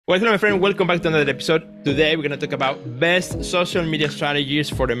Well, hello, my friend. Welcome back to another episode. Today, we're going to talk about best social media strategies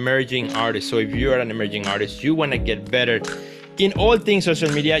for emerging artists. So if you are an emerging artist, you want to get better in all things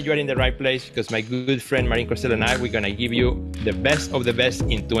social media, you are in the right place because my good friend Marin Costello and I, we're going to give you the best of the best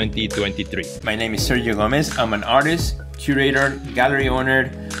in 2023. My name is Sergio Gomez. I'm an artist, curator, gallery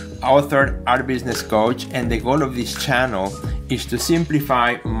owner, author, art business coach, and the goal of this channel is to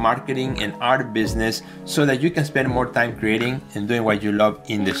simplify marketing and art business so that you can spend more time creating and doing what you love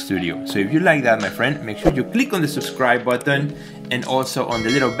in the studio. So if you like that, my friend, make sure you click on the subscribe button and also on the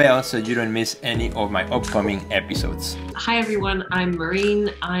little bell so you don't miss any of my upcoming episodes. Hi everyone, I'm Maureen.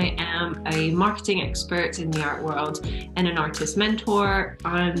 I am a marketing expert in the art world and an artist mentor.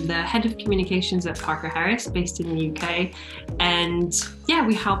 I'm the head of communications at Parker Harris, based in the UK. And yeah,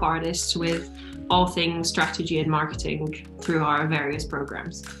 we help artists with all things strategy and marketing through our various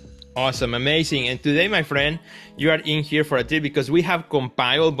programs. Awesome, amazing. And today, my friend, you are in here for a treat because we have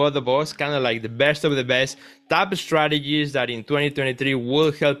compiled, both of us, kind of like the best of the best top strategies that in 2023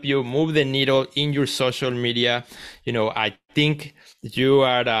 will help you move the needle in your social media. You know, I think you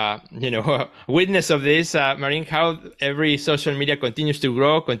are, a witness of this, Marin, how every social media continues to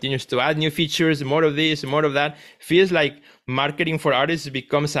grow, continues to add new features, more of this, more of that. Feels like marketing for artists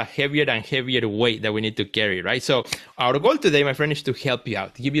becomes a heavier and heavier weight that we need to carry, right? So our goal today, my friend, is to help you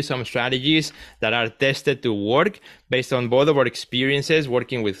out, give you some strategies that are tested to work based on both of our experiences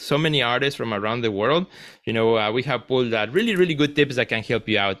working with so many artists from around the world. You know, we have pulled really, really good tips that can help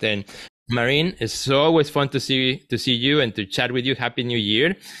you out. And Marin, it's always fun to see you and to chat with you. Happy New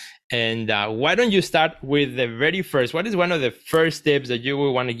Year. And why don't you start with the very first? What is one of the first tips that you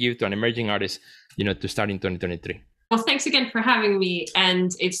would want to give to an emerging artist, to start in 2023? Well, thanks again for having me. And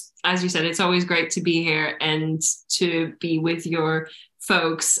it's, as you said, it's always great to be here and to be with your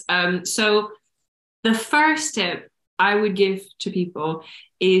folks. So the first tip I would give to people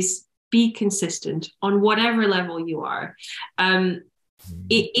is be consistent on whatever level you are.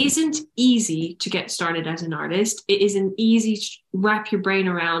 It isn't easy to get started as an artist. It isn't easy to wrap your brain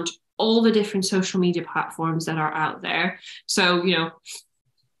around all the different social media platforms that are out there. So,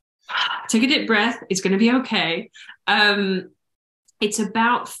 take a deep breath. It's going to be okay. It's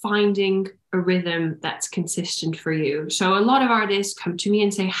about finding a rhythm that's consistent for you. So a lot of artists come to me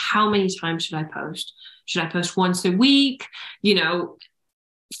and say, how many times should I post? Should I post once a week?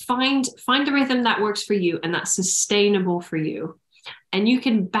 Find the rhythm that works for you and that's sustainable for you. And you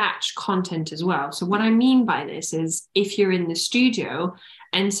can batch content as well. So what I mean by this is if you're in the studio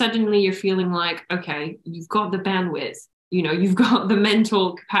and suddenly you're feeling like, okay, you've got the bandwidth, you've got the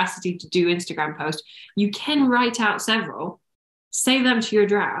mental capacity to do Instagram posts, you can write out several, save them to your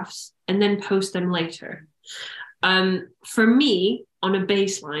drafts, and then post them later. For me, on a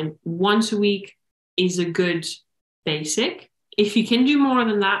baseline, once a week is a good basic. If you can do more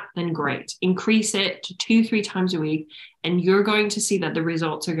than that, then great. Increase it to 2-3 times a week, and you're going to see that the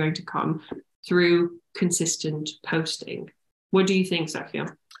results are going to come through consistent posting. What do you think,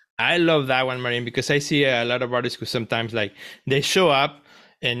 Sergio? I love that one, Marin, because I see a lot of artists who sometimes they show up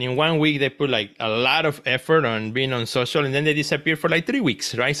and in 1 week they put a lot of effort on being on social and then they disappear for 3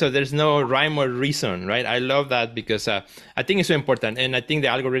 weeks, right? So there's no rhyme or reason, right? I love that because I think it's so important. And I think the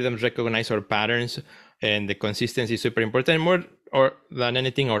algorithms recognize our patterns and the consistency is super important. More than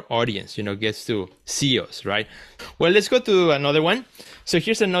anything, our audience, gets to see us, right? Well, let's go to another one. So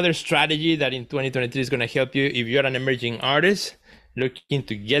here's another strategy that in 2023 is going to help you if you're an emerging artist looking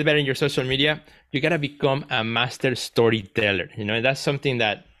to get better in your social media. You got to become a master storyteller. That's something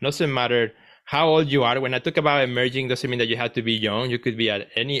that doesn't matter how old you are. When I talk about emerging, doesn't mean that you have to be young. You could be at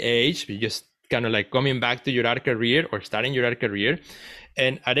any age. You just kind of coming back to your art career or starting your art career.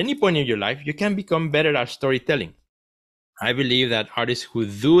 And at any point in your life, you can become better at storytelling. I believe that artists who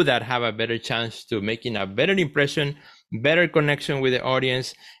do that have a better chance to making a better impression, better connection with the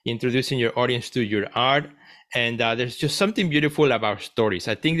audience, introducing your audience to your art. And there's just something beautiful about stories.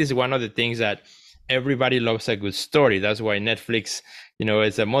 I think this is one of the things that everybody loves, a good story. That's why Netflix,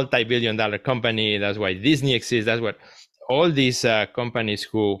 is a multi-billion-dollar company. That's why Disney exists. That's what all these companies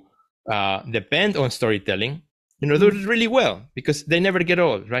who depend on storytelling, do it really well because they never get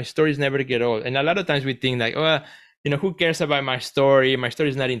old, right? Stories never get old. And a lot of times we think who cares about my story? My story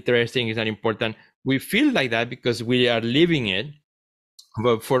is not interesting. It's not important. We feel like that because we are living it.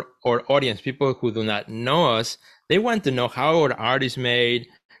 But for our audience, people who do not know us, they want to know how our art is made,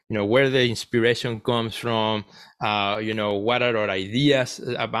 where the inspiration comes from, what are our ideas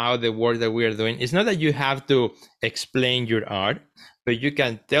about the work that we are doing. It's not that you have to explain your art, but you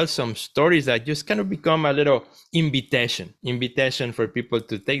can tell some stories that just kind of become a little invitation for people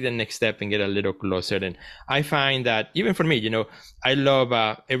to take the next step and get a little closer. And I find that even for me, I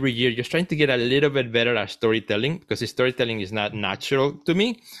love every year just trying to get a little bit better at storytelling, because storytelling is not natural to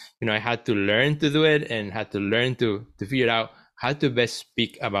me. I had to learn to do it and had to learn to figure out how to best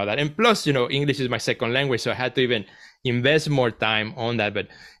speak about that. And plus, English is my second language, so I had to even invest more time on that. But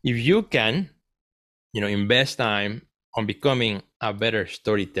if you can, invest time on becoming a better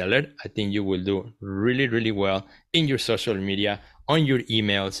storyteller, I think you will do really, really well in your social media, on your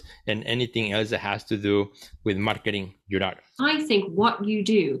emails, and anything else that has to do with marketing your art. I think what you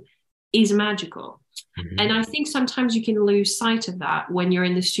do is magical. Mm-hmm. And I think sometimes you can lose sight of that when you're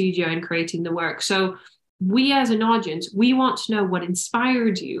in the studio and creating the work. So we as an audience, we want to know what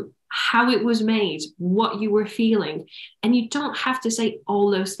inspired you, how it was made, what you were feeling. And you don't have to say all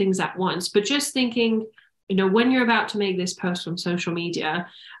those things at once, but just thinking, when you're about to make this post on social media,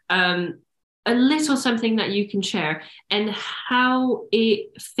 a little something that you can share and how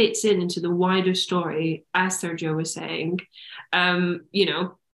it fits into the wider story, as Sergio was saying,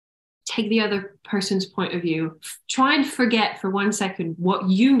 take the other person's point of view, try and forget for 1 second what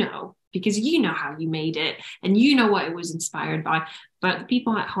because you know how you made it and you know what it was inspired by, but the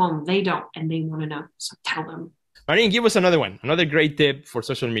people at home, they don't, and they want to know, so tell them. Marine, give us another great tip for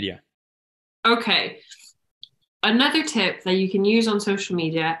social media. Okay. Another tip that you can use on social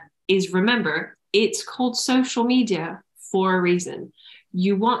media is, remember, it's called social media for a reason.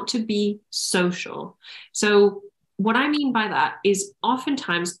 You want to be social. So what I mean by that is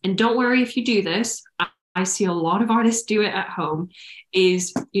oftentimes, and don't worry if you do this, I see a lot of artists do it at home,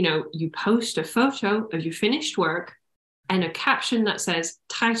 is, you post a photo of your finished work and a caption that says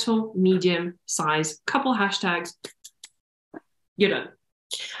title, medium, size, couple hashtags, you're done.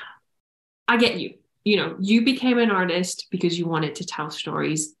 I get you. You became an artist because you wanted to tell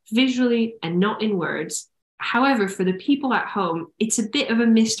stories visually and not in words. However, for the people at home, it's a bit of a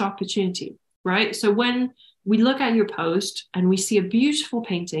missed opportunity, right? So when we look at your post and we see a beautiful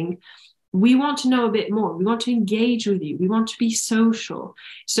painting, we want to know a bit more. We want to engage with you. We want to be social.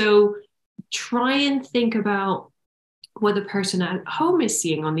 So try and think about what the person at home is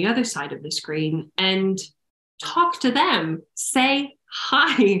seeing on the other side of the screen and talk to them. Say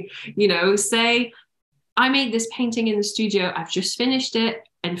hi, say, I made this painting in the studio. I've just finished it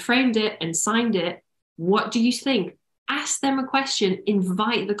and framed it and signed it. What do you think? Ask them a question.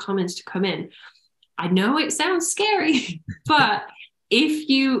 Invite the comments to come in. I know it sounds scary, but if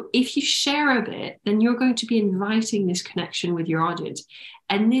you share a bit, then you're going to be inviting this connection with your audience.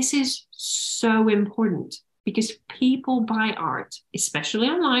 And this is so important because people buy art, especially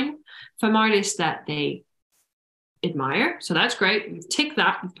online, from artists that they admire. So that's great. You've ticked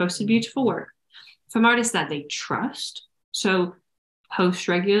that. You've posted beautiful work. From artists that they trust. So post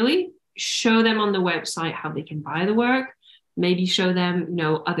regularly, show them on the website how they can buy the work. Maybe show them,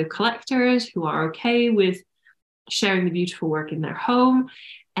 other collectors who are okay with sharing the beautiful work in their home,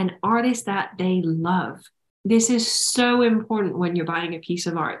 and artists that they love. This is so important when you're buying a piece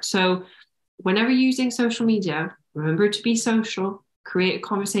of art. So whenever you're using social media, remember to be social, create a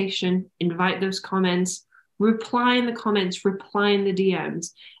conversation, invite those comments, reply in the comments, reply in the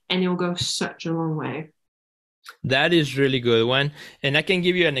DMs, and it'll go such a long way. That is really good one. And I can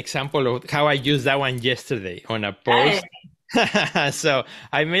give you an example of how I used that one yesterday on a post. Hey. So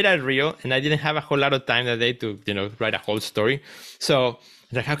I made a reel and I didn't have a whole lot of time that day to, write a whole story. So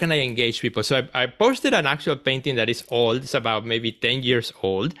like, how can I engage people? So I posted an actual painting that is old. It's about maybe 10 years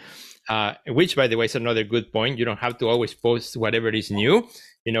old, which, by the way, is another good point. You don't have to always post whatever is new.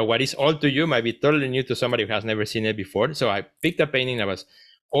 What is old to you might be totally new to somebody who has never seen it before. So I picked a painting that was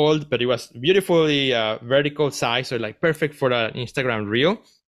old, but it was beautifully vertical size, so like perfect for an Instagram reel.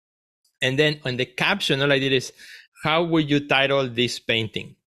 And then on the caption, all I did is, how would you title this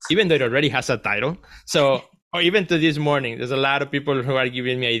painting? Even though it already has a title. So, or even to this morning, there's a lot of people who are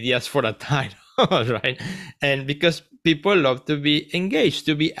giving me ideas for a title, right? And because people love to be engaged,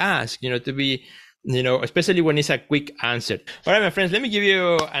 to be asked, to be, especially when it's a quick answer. All right, my friends, let me give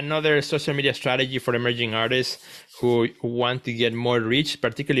you another social media strategy for emerging artists who want to get more reach,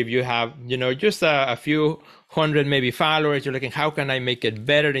 particularly if you have, just a few hundred maybe followers. You're looking, how can I make it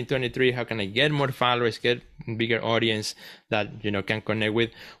better in 23? How can I get more followers, get bigger audience that, can connect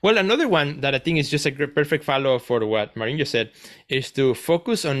with? Well, another one that I think is just a great, perfect follow for what Marin just said is to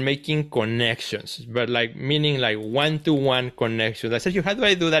focus on making connections, but meaning one-to-one connections. I said, how do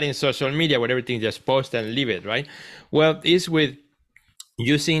I do that in social media where everything just post and leave it, right? Well, it's with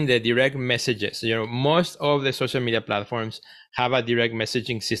using the direct messages. Most of the social media platforms have a direct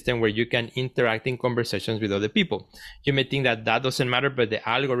messaging system where you can interact in conversations with other people. You may think that doesn't matter, but the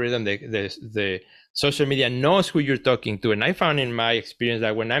algorithm, the social media knows who you're talking to. And I found in my experience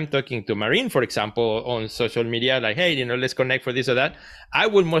that when I'm talking to Marine, for example, on social media, like, hey, let's connect for this or that, I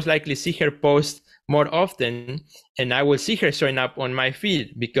will most likely see her post more often, and I will see her showing up on my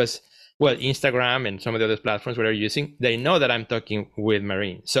feed because, well, Instagram and some of the other platforms we're using, they know that I'm talking with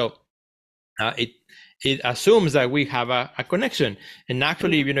Marine. So it assumes that we have a connection. And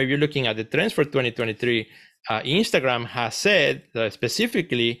actually, if you're looking at the trends for 2023, Instagram has said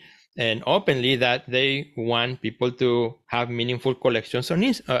specifically and openly that they want people to have meaningful connections on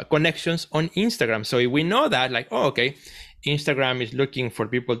Instagram. So if we know that, like, oh, okay, Instagram is looking for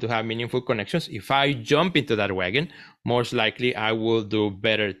people to have meaningful connections. If I jump into that wagon, most likely I will do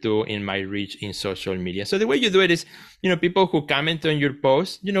better too in my reach in social media. So the way you do it is, people who comment on your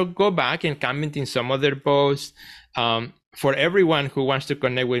post, go back and comment in some other posts. For everyone who wants to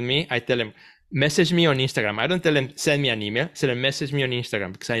connect with me, I tell them, message me on Instagram. I don't tell them send me an email. Tell them message me on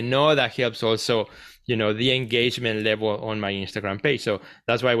Instagram, because I know that helps also, the engagement level on my Instagram page. So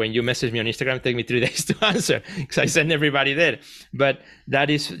that's why when you message me on Instagram, take me 3 days to answer, because I send everybody there. But that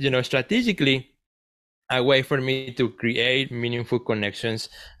is, strategically a way for me to create meaningful connections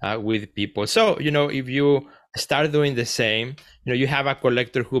with people. So, if you start doing the same, you have a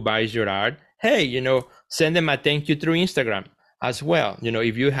collector who buys your art, hey, send them a thank you through Instagram as well.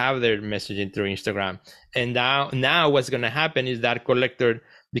 If you have their messaging through Instagram, and now what's going to happen is that collector,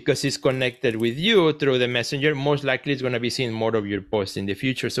 because he's connected with you through the messenger, most likely is going to be seeing more of your posts in the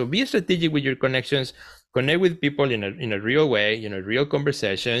future. So be strategic with your connections, connect with people in a real way, real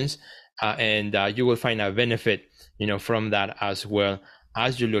conversations, and you will find a benefit, from that as well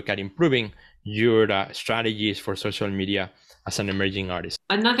as you look at improving your strategies for social media as an emerging artist.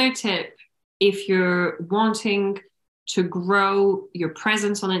 Another tip, if you're wanting to grow your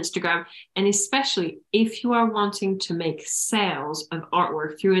presence on Instagram, and especially if you are wanting to make sales of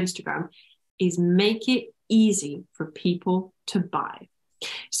artwork through Instagram, is make it easy for people to buy.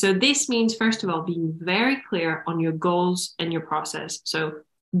 So this means, first of all, being very clear on your goals and your process. So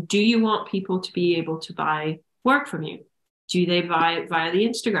do you want people to be able to buy work from you? Do they buy via the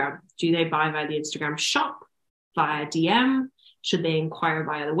Instagram? Do they buy via the Instagram shop, via DM? Should they inquire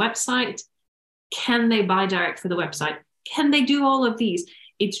via the website? Can they buy direct for the website? Can they do all of these?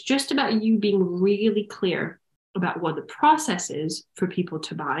 It's just about you being really clear about what the process is for people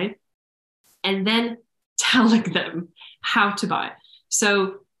to buy, and then telling them how to buy.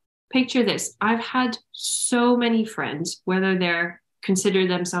 So picture this. I've had so many friends, whether they're consider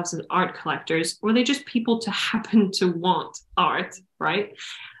themselves as art collectors or they're just people to happen to want art, right?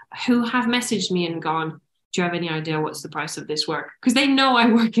 Who have messaged me and gone, do you have any idea what's the price of this work? Because they know I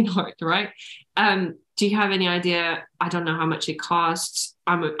work in art, right? Do you have any idea? I don't know how much it costs.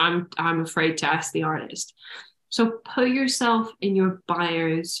 I'm afraid to ask the artist. So put yourself in your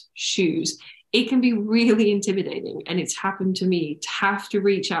buyer's shoes. It can be really intimidating, and it's happened to me to have to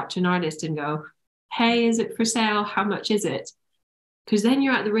reach out to an artist and go, hey, is it for sale? How much is it? Because then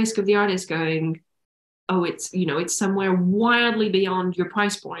you're at the risk of the artist going, oh, it's somewhere wildly beyond your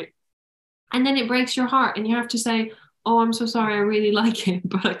price point. And then it breaks your heart, and you have to say, oh, I'm so sorry, I really like it,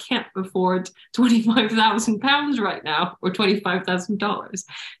 but I can't afford £25,000 right now, or $25,000.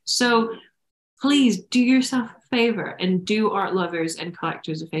 So please do yourself a favor and do art lovers and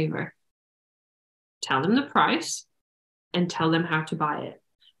collectors a favor. Tell them the price and tell them how to buy it.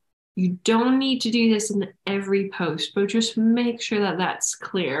 You don't need to do this in every post, but just make sure that that's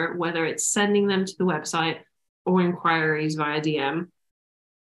clear, whether it's sending them to the website or inquiries via DM.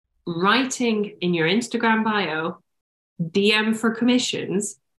 Writing in your Instagram bio, DM for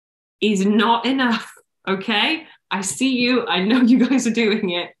commissions, is not enough, okay? I see you. I know you guys are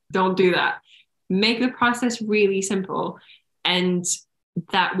doing it. Don't do that. Make the process really simple, and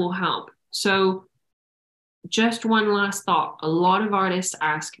that will help. So just one last thought. A lot of artists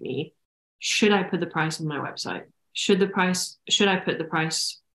ask me, should I put the price on my website? Should I put the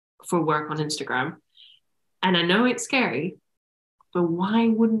price for work on Instagram? And I know it's scary, but why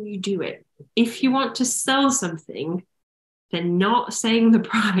wouldn't you do it? If you want to sell something, then not saying the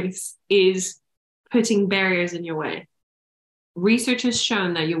price is putting barriers in your way. Research has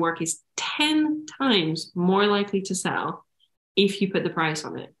shown that your work is 10 times more likely to sell if you put the price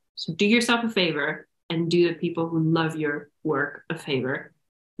on it. So do yourself a favor and do the people who love your work a favor.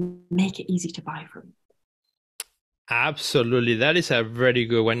 Make it easy to buy from. Absolutely. That is a very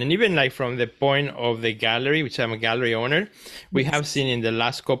good one. And even like from the point of the gallery, which I'm a gallery owner, we have seen in the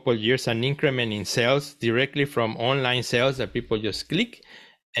last couple of years an increment in sales directly from online sales that people just click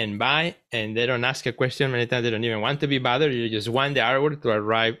and buy, and they don't ask a question. Many times they don't even want to be bothered. You just want the artwork to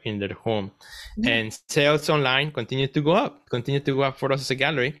arrive in their home. And sales online continue to go up for us as a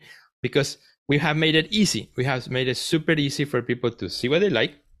gallery, because we have made it easy. We have made it super easy for people to see what they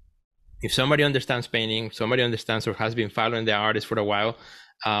like. If somebody understands painting, somebody understands or has been following the artist for a while,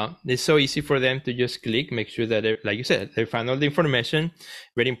 it's so easy for them to just click, make sure that, like you said, they find all the information.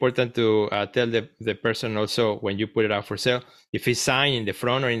 Very important to tell the person also when you put it out for sale, if it's signed in the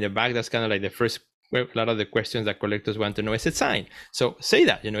front or in the back. That's kind of like the first, a lot of the questions that collectors want to know, is it signed? So say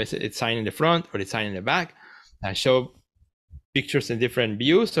that, it's signed in the front or it's signed in the back. Show pictures and different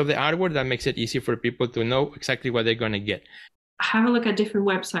views of the artwork. That makes it easy for people to know exactly what they're going to get. Have a look at different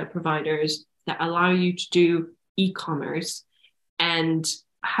website providers that allow you to do e-commerce, and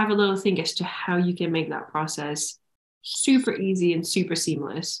have a little think as to how you can make that process super easy and super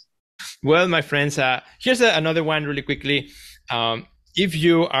seamless. Well, my friends, here's another one really quickly. If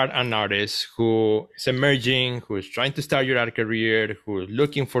you are an artist who is emerging, who is trying to start your art career, who is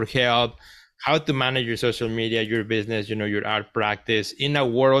looking for help, how to manage your social media, your business, your art practice in a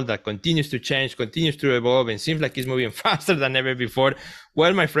world that continues to change, continues to evolve, and seems like it's moving faster than ever before,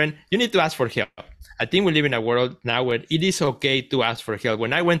 well, my friend, you need to ask for help. I think we live in a world now where it is okay to ask for help.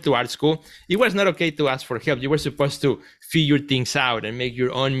 When I went to art school, it was not okay to ask for help. You were supposed to figure things out and make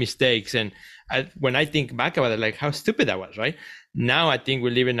your own mistakes. And when I think back about it, like how stupid that was, right? Now I think we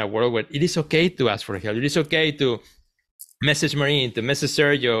live in a world where it is okay to ask for help. It is okay to message Marine, to message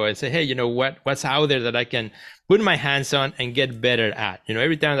Sergio and say, hey, what's out there that I can put my hands on and get better at?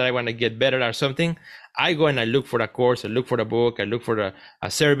 Every time that I want to get better at something, I go and I look for a course, I look for a book, I look for a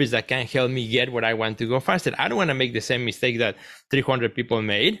service that can help me get where I want to go faster. I don't want to make the same mistake that 300 people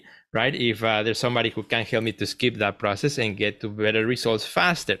made, right? If there's somebody who can help me to skip that process and get to better results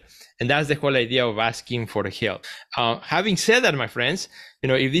faster. And that's the whole idea of asking for help. Having said that, my friends,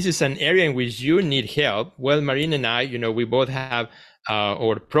 if this is an area in which you need help, well, Marine and I, we both have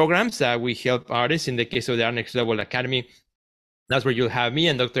our programs that we help artists. In the case of the Art Next Level Academy, that's where you'll have me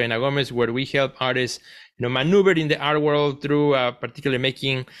and Dr. Ana Gomez, where we help artists, maneuver in the art world through particularly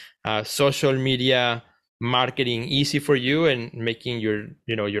making social media marketing easy for you and making your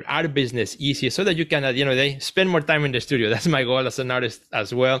art business easier so that you can, at the end of the day, spend more time in the studio. That's my goal as an artist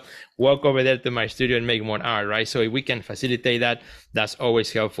as well. Walk over there to my studio and make more art, right? So if we can facilitate that, that's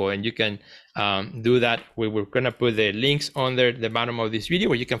always helpful. And you can do that. We're going to put the links under the bottom of this video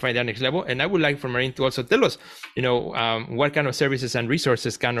where you can find that next level. And I would like for Marine to also tell us, what kind of services and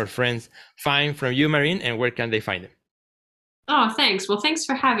resources can our friends find from you, Marine, and where can they find them? Oh, thanks. Well, thanks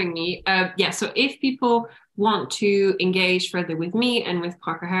for having me. So if people want to engage further with me and with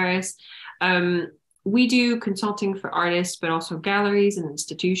Parker Harris, we do consulting for artists, but also galleries and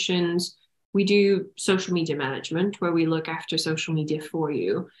institutions. We do social media management, where we look after social media for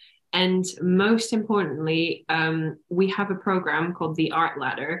you. And most importantly, we have a program called the Art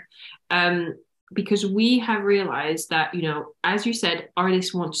Ladder, because we have realized that, as you said,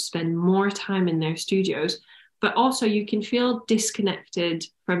 artists want to spend more time in their studios, but also you can feel disconnected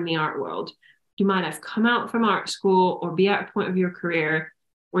from the art world. You might have come out from art school or be at a point of your career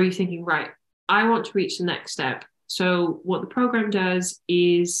where you're thinking, right, I want to reach the next step. So what the program does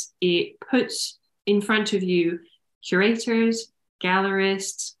is it puts in front of you curators,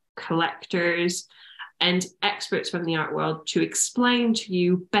 gallerists, collectors, and experts from the art world to explain to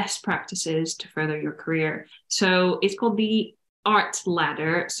you best practices to further your career. So it's called the Art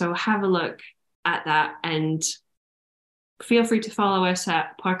Ladder. So have a look at that, and feel free to follow us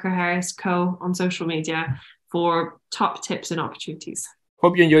at Parker Harris Co. on social media for top tips and opportunities.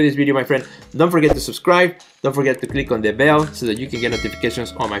 Hope you enjoyed this video, my friend. Don't forget to subscribe. Don't forget to click on the bell so that you can get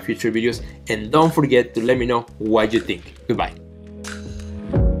notifications on my future videos. And don't forget to let me know what you think. Goodbye.